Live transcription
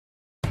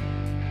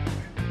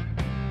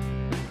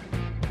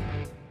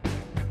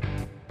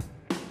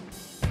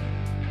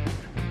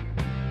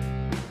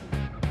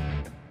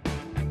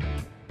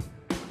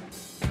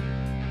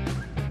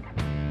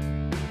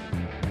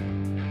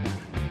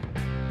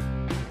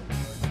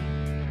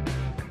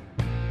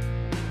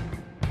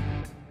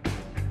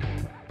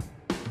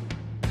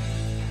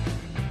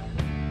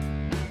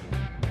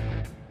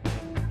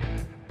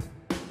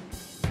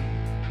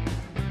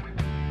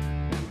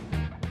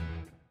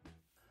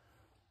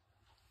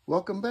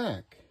Welcome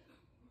back.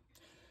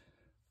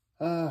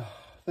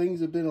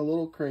 Things have been a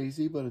little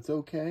crazy, but it's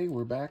okay.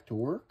 We're back to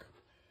work,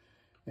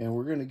 and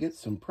we're going to get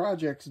some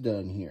projects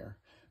done here.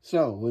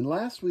 So, when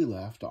last we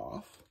left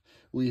off,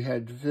 we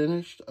had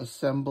finished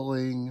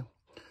assembling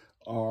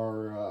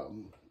our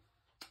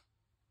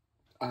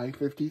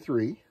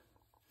I-53,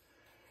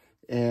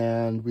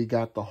 and we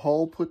got the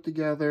hull put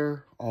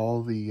together,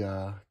 all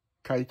the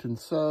chitin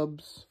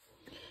subs,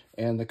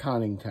 and the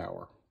conning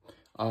tower.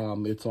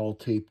 It's all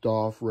taped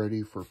off,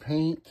 ready for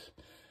paint.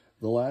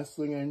 The last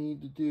thing I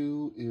need to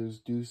do is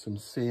do some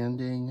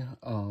sanding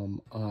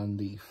on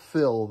the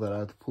fill that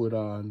I've put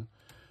on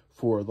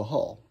for the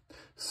hull.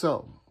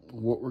 So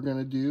what we're going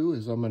to do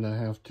is I'm going to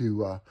have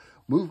to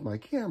move my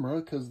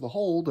camera because the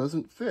hole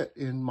doesn't fit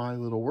in my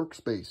little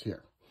workspace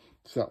here.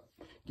 So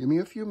give me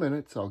a few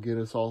minutes. I'll get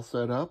us all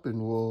set up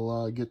and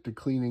we'll get to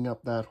cleaning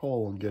up that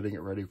hole and getting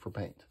it ready for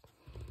paint.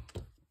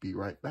 Be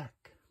right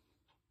back.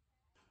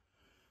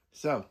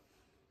 So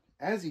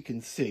as you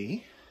can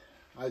see,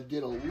 I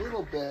did a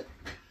little bit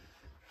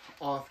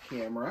off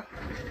camera.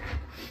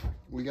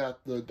 We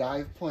got the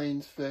dive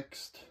planes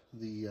fixed,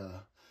 the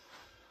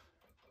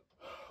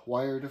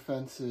wire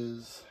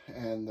defenses,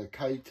 and the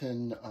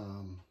chitin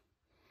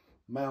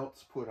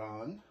mounts put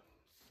on.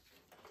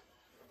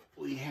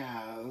 We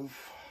have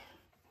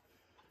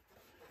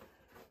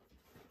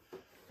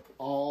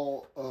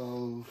all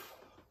of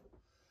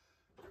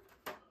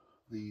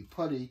the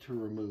putty to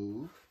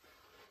remove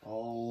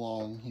all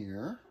along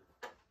here.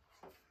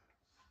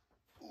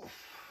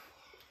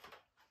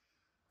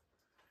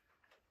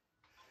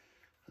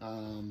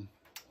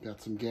 Got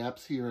some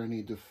gaps here I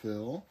need to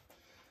fill.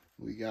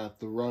 We got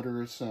the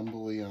rudder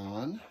assembly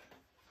on,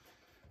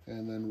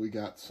 and then we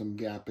got some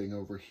gapping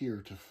over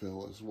here to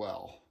fill as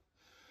well.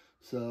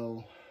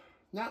 So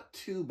not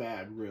too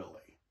bad,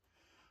 really.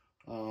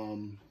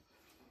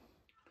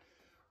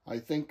 I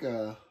think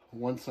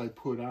once I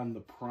put on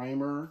the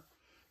primer,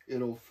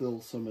 it'll fill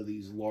some of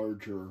these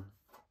larger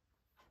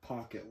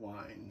pocket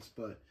lines,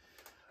 but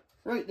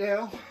right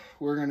now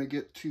we're going to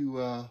get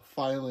to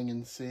filing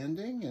and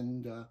sanding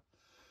and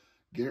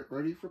get it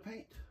ready for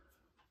paint.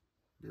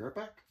 Be right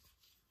back.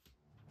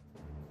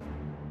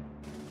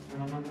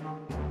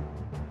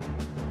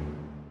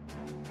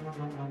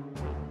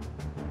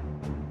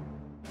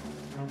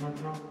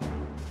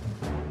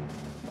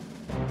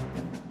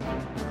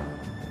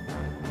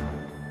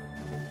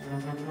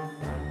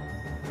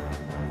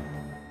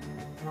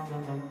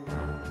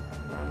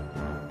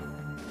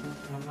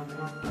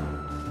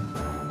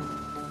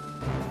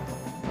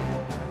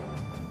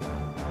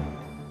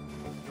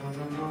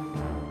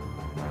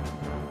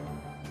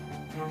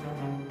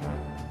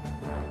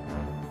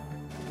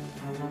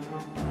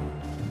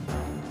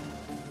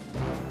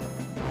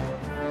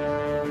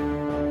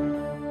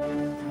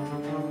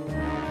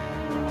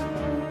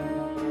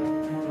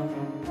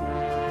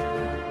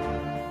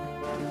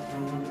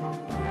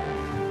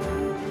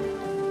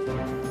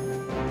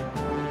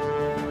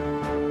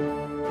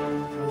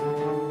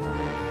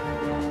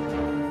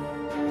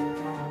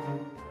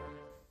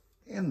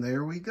 And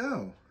there we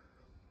go.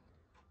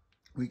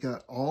 We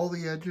got all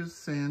the edges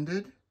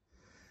sanded.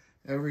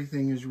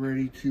 Everything is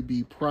ready to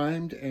be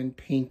primed and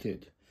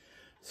painted.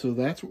 So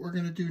that's what we're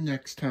going to do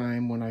next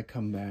time when I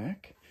come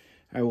back.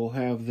 I will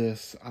have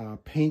this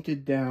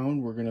painted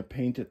down. We're going to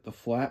paint it the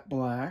flat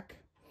black.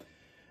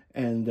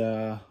 And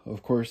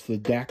of course the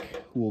deck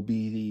will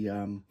be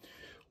the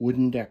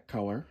wooden deck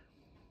color.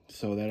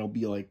 So that'll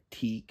be like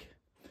teak.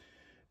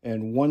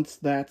 And once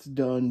that's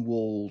done,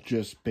 we'll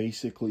just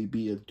basically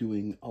be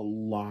doing a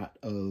lot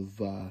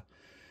of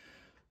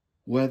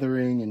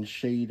weathering and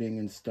shading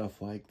and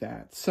stuff like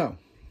that. So,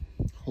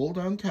 hold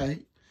on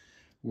tight.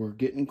 We're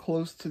getting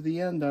close to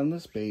the end on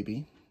this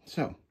baby.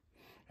 So,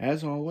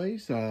 as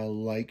always,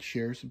 like,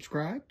 share,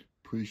 subscribe.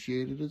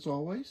 Appreciate it as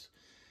always.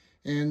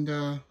 And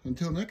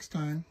until next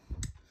time,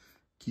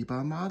 keep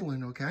on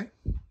modeling, okay?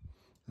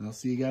 And I'll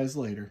see you guys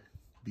later.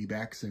 Be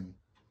back soon.